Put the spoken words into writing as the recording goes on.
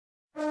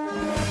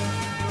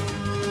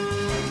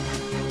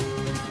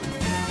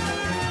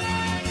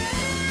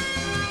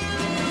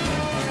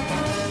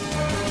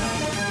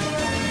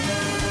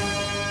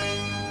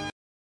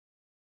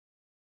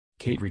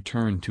Kate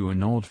returned to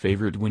an old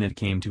favorite when it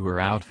came to her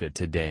outfit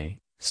today,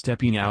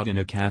 stepping out in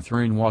a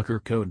Catherine Walker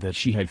coat that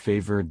she had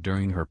favored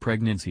during her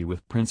pregnancy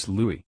with Prince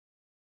Louis.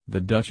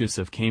 The Duchess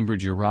of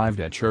Cambridge arrived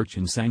at church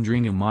in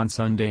Sandringham on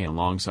Sunday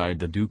alongside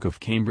the Duke of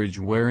Cambridge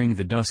wearing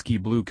the dusky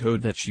blue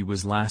coat that she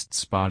was last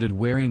spotted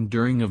wearing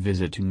during a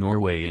visit to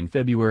Norway in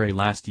February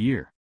last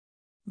year.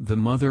 The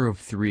mother of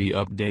three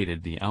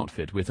updated the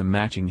outfit with a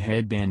matching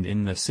headband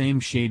in the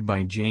same shade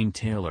by Jane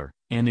Taylor,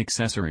 an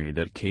accessory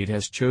that Kate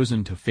has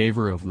chosen to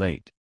favor of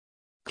late.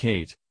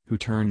 Kate, who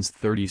turns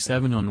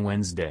 37 on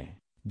Wednesday,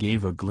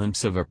 gave a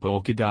glimpse of a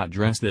polka-dot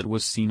dress that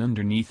was seen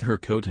underneath her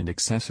coat and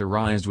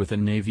accessorized with a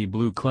navy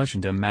blue clutch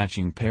and a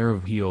matching pair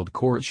of heeled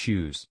court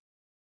shoes.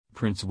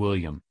 Prince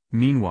William,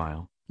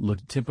 meanwhile,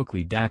 looked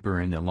typically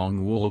dapper in a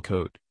long wool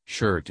coat,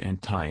 shirt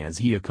and tie as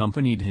he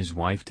accompanied his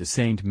wife to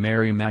St.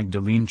 Mary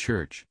Magdalene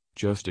Church,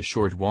 just a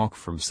short walk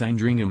from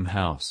Sandringham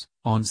House,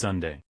 on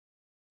Sunday.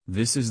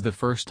 This is the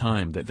first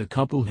time that the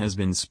couple has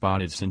been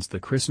spotted since the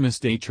Christmas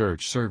Day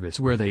church service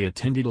where they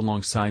attended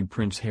alongside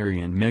Prince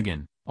Harry and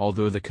Meghan,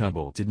 although the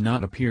couple did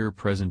not appear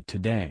present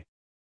today.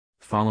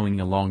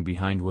 Following along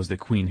behind was the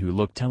Queen, who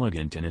looked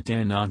elegant in a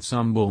tan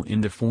ensemble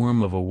in the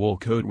form of a wool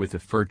coat with a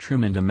fur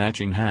trim and a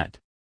matching hat.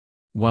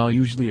 While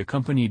usually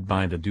accompanied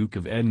by the Duke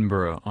of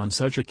Edinburgh on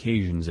such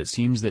occasions, it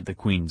seems that the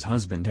Queen's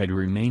husband had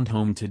remained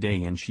home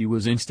today and she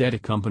was instead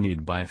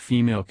accompanied by a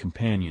female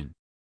companion.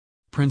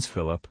 Prince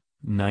Philip,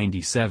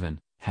 97,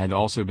 had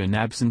also been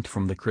absent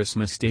from the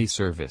Christmas Day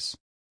service.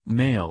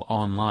 Mail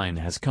Online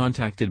has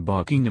contacted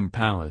Buckingham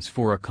Palace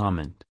for a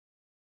comment.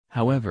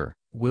 However,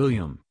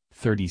 William,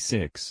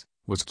 36,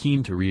 was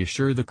keen to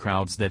reassure the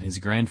crowds that his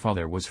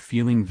grandfather was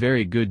feeling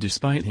very good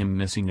despite him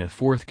missing a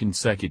fourth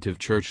consecutive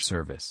church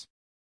service.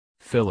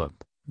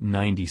 Philip,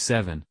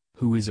 97,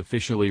 who is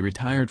officially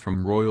retired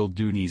from royal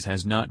duties,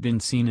 has not been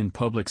seen in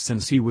public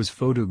since he was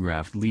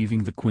photographed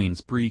leaving the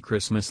Queen's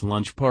pre-Christmas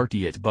lunch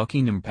party at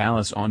Buckingham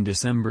Palace on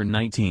December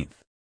 19.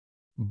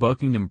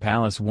 Buckingham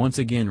Palace once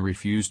again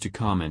refused to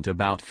comment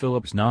about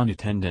Philip's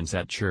non-attendance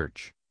at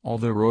church,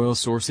 although royal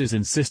sources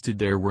insisted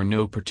there were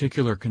no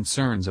particular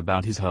concerns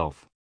about his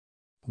health.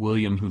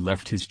 William, who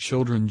left his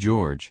children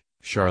George,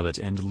 Charlotte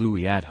and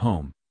Louis at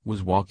home,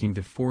 was walking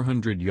the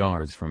 400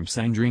 yards from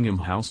Sandringham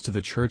House to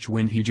the church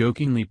when he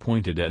jokingly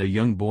pointed at a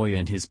young boy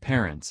and his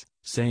parents,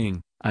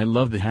 saying, "I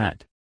love the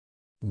hat."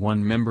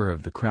 One member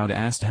of the crowd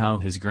asked how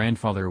his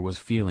grandfather was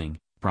feeling,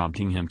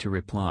 prompting him to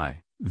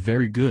reply,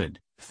 "Very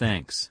good,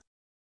 thanks."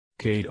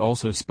 Kate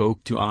also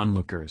spoke to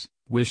onlookers,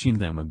 wishing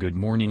them a good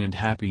morning and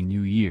Happy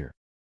New Year.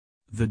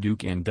 The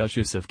Duke and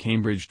Duchess of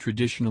Cambridge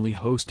traditionally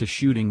host a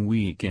shooting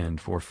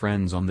weekend for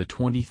friends on the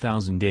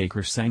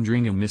 20,000-acre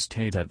Sandringham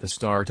estate at the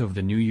start of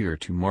the new year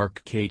to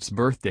mark Kate's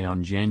birthday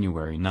on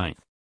January 9.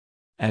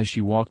 As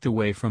she walked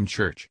away from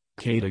church,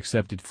 Kate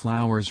accepted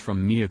flowers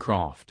from Mia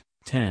Croft,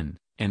 10,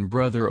 and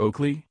brother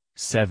Oakley,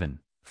 7,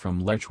 from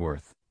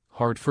Letchworth,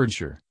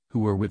 Hertfordshire, who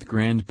were with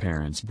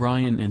grandparents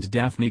Brian and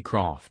Daphne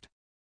Croft.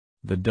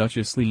 The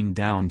Duchess leaned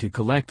down to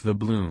collect the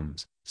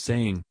blooms,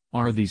 saying,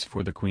 "Are these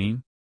for the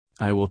Queen?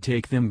 I will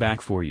take them back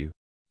for you.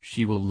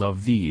 She will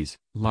love these,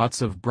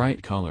 lots of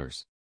bright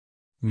colors."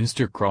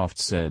 Mr. Croft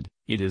said,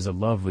 "It is a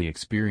lovely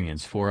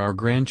experience for our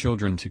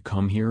grandchildren to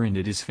come here and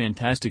it is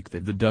fantastic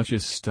that the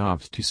Duchess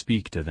stopped to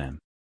speak to them."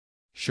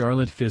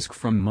 Charlotte Fisk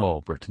from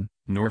Middleton,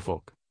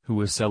 Norfolk, who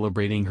was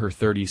celebrating her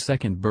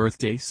 32nd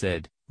birthday,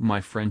 said,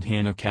 "My friend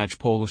Hannah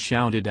Catchpole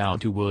shouted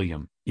out to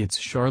William, 'It's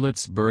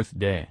Charlotte's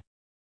birthday.'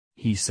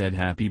 He said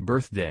happy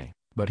birthday,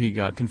 but he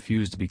got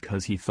confused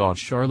because he thought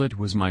Charlotte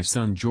was my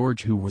son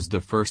George, who was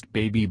the first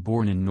baby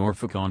born in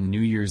Norfolk on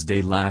New Year's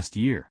Day last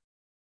year.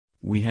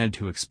 We had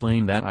to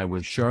explain that I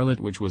was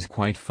Charlotte, which was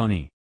quite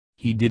funny.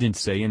 He didn't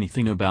say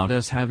anything about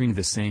us having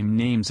the same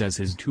names as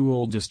his two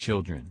oldest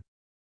children."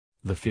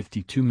 The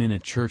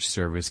 52-minute church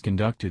service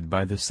conducted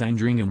by the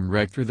Sandringham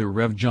rector, the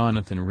Rev.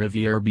 Jonathan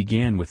Riviere,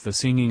 began with the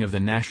singing of the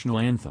national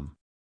anthem.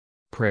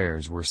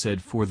 Prayers were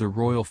said for the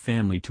royal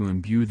family to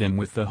imbue them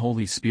with the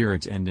Holy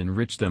Spirit and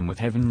enrich them with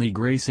heavenly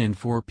grace and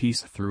for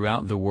peace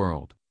throughout the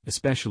world,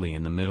 especially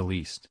in the Middle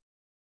East.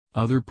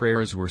 Other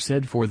prayers were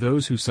said for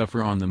those who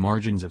suffer on the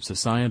margins of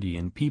society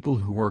and people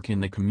who work in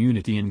the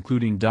community,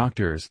 including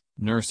doctors,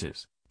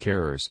 nurses,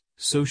 carers,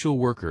 social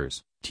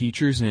workers,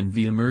 teachers and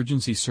the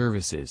emergency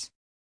services.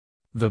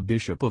 The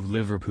Bishop of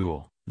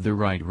Liverpool, the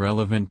Right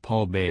Reverend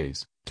Paul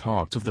Bayes,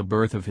 talked of the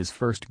birth of his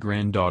first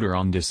granddaughter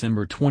on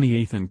December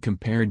 28 and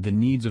compared the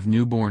needs of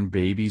newborn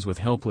babies with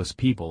helpless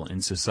people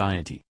in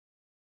society.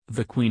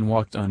 The Queen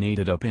walked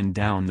unaided up and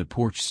down the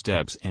porch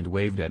steps and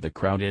waved at the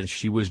crowd as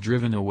she was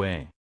driven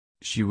away.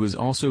 She was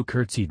also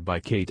curtsied by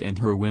Kate and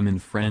her women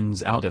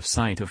friends out of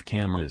sight of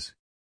cameras.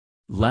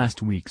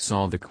 Last week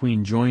saw the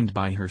Queen joined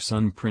by her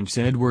son Prince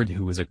Edward,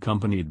 who was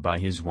accompanied by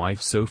his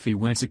wife Sophie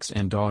Wessex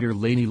and daughter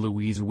Lady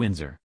Louise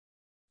Windsor.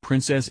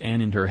 Princess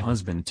Anne and her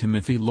husband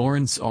Timothy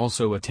Lawrence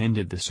also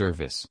attended the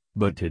service,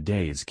 but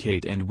today is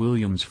Kate and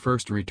William's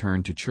first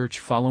return to church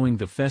following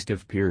the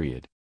festive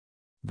period.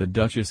 The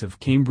Duchess of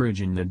Cambridge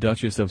and the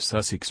Duchess of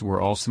Sussex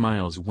were all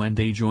smiles when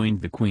they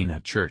joined the Queen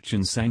at church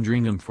in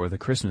Sandringham for the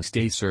Christmas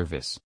Day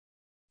service.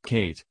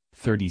 Kate,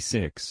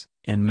 36,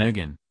 and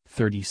Meghan,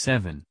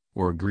 37,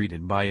 were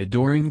greeted by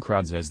adoring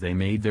crowds as they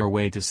made their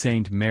way to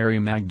St. Mary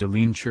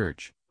Magdalene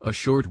Church, a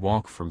short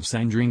walk from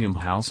Sandringham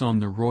House on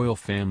the royal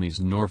family's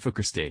Norfolk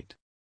estate.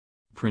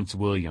 Prince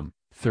William,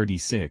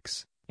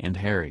 36, and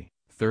Harry,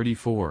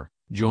 34,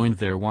 joined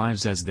their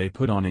wives as they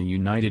put on a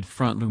united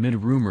front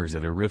amid rumors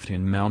of a rift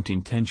and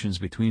mounting tensions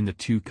between the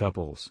two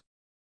couples.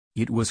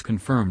 It was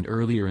confirmed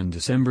earlier in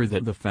December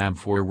that the Fab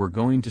Four were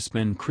going to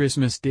spend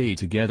Christmas Day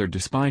together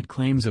despite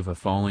claims of a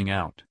falling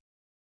out.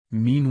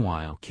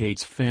 Meanwhile,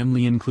 Kate's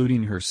family,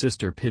 including her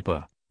sister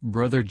Pippa,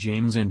 brother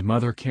James and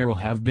mother Carol,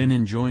 have been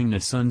enjoying a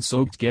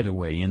sun-soaked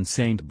getaway in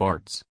St.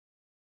 Bart's.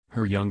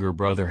 Her younger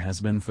brother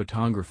has been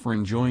photographer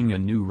enjoying a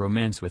new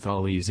romance with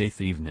Ollie's eighth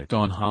evening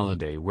on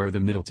holiday, where the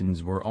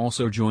Middletons were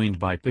also joined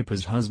by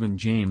Pippa's husband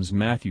James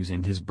Matthews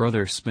and his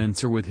brother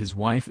Spencer with his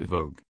wife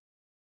Vogue.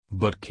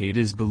 But Kate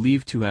is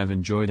believed to have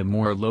enjoyed a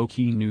more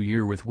low-key New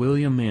Year with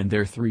William and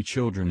their 3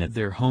 children at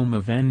their home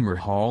of Enmore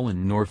Hall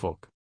in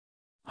Norfolk.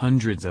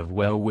 Hundreds of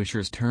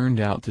well-wishers turned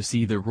out to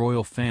see the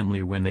royal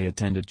family when they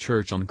attended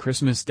church on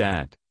Christmas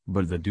Day,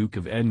 but the Duke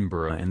of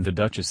Edinburgh and the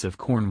Duchess of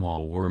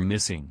Cornwall were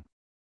missing.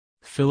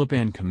 Philip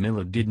and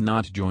Camilla did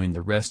not join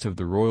the rest of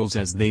the royals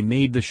as they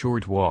made the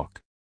short walk.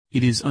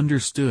 It is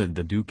understood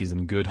the Duke is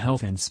in good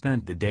health and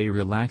spent the day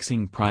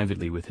relaxing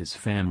privately with his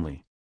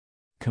family.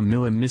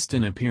 Camilla missed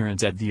an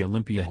appearance at the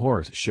Olympia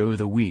Horse Show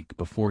the week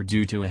before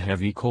due to a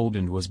heavy cold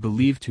and was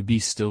believed to be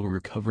still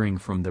recovering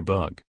from the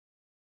bug.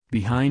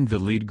 Behind the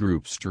lead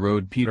group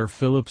strode Peter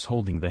Phillips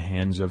holding the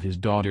hands of his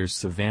daughters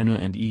Savannah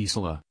and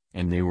Isla,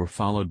 and they were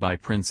followed by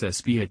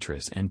Princess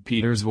Beatrice and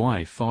Peter's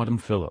wife Autumn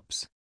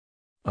Phillips.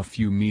 A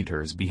few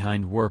meters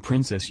behind were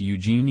Princess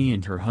Eugenie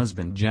and her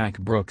husband Jack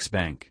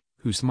Brooksbank,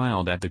 who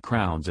smiled at the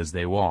crowds as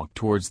they walked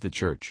towards the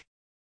church.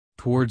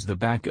 Towards the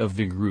back of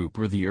the group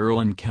were the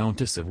Earl and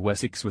Countess of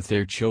Wessex with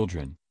their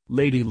children,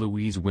 Lady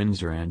Louise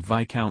Windsor and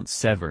Viscount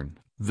Severn,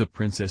 the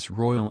Princess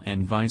Royal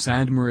and Vice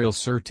Admiral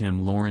Sir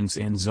Tim Lawrence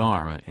and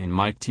Zara and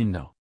Mike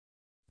Tyndall.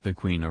 The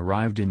Queen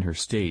arrived in her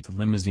state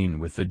limousine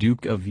with the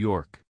Duke of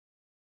York.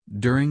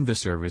 During the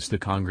service the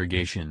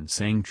congregation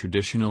sang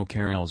traditional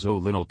carols O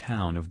Little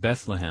Town of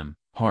Bethlehem,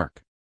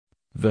 Hark!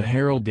 The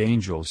herald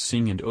angels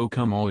sing and O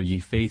come all ye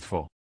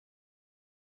faithful.